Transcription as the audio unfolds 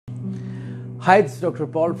Hi, this is Dr.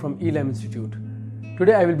 Paul from Elam Institute.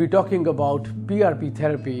 Today I will be talking about PRP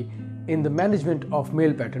therapy in the management of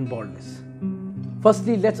male pattern baldness.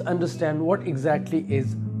 Firstly, let's understand what exactly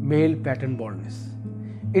is male pattern baldness.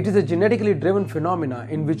 It is a genetically driven phenomena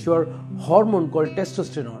in which your hormone called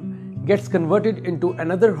testosterone gets converted into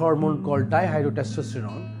another hormone called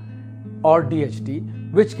dihydrotestosterone or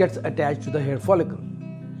DHT, which gets attached to the hair follicle.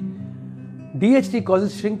 DHT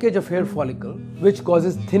causes shrinkage of hair follicle, which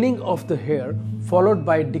causes thinning of the hair, followed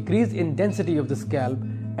by decrease in density of the scalp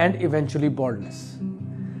and eventually baldness.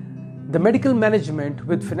 The medical management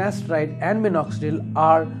with finasteride and minoxidil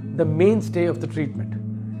are the mainstay of the treatment.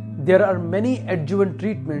 There are many adjuvant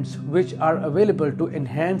treatments which are available to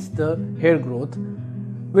enhance the hair growth,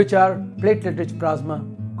 which are platelet rich plasma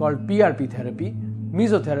called PRP therapy,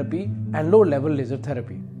 mesotherapy, and low-level laser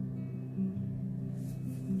therapy.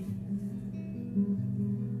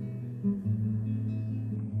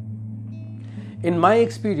 In my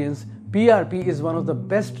experience, PRP is one of the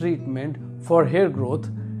best treatment for hair growth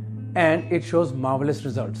and it shows marvelous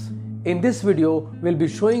results. In this video, we'll be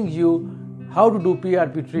showing you how to do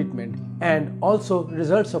PRP treatment and also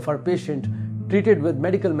results of our patient treated with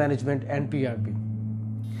medical management and PRP.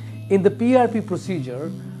 In the PRP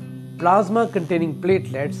procedure, plasma containing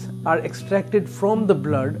platelets are extracted from the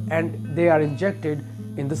blood and they are injected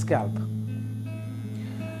in the scalp.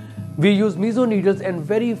 We use meso needles and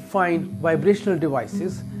very fine vibrational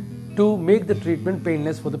devices to make the treatment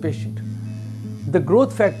painless for the patient. The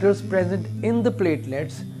growth factors present in the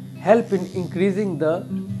platelets help in increasing the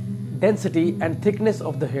density and thickness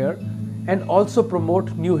of the hair and also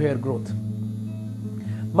promote new hair growth.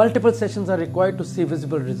 Multiple sessions are required to see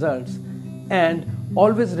visible results, and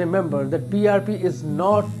always remember that PRP is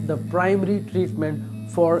not the primary treatment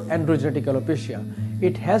for androgenetic alopecia.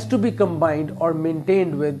 It has to be combined or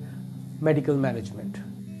maintained with medical management.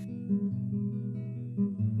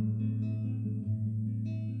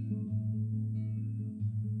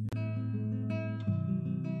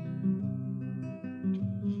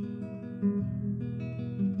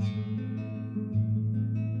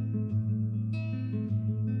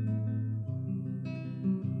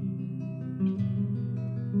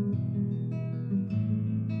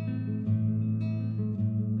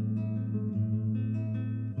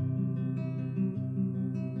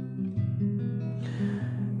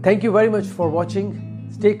 Thank you very much for watching.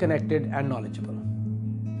 Stay connected and knowledgeable.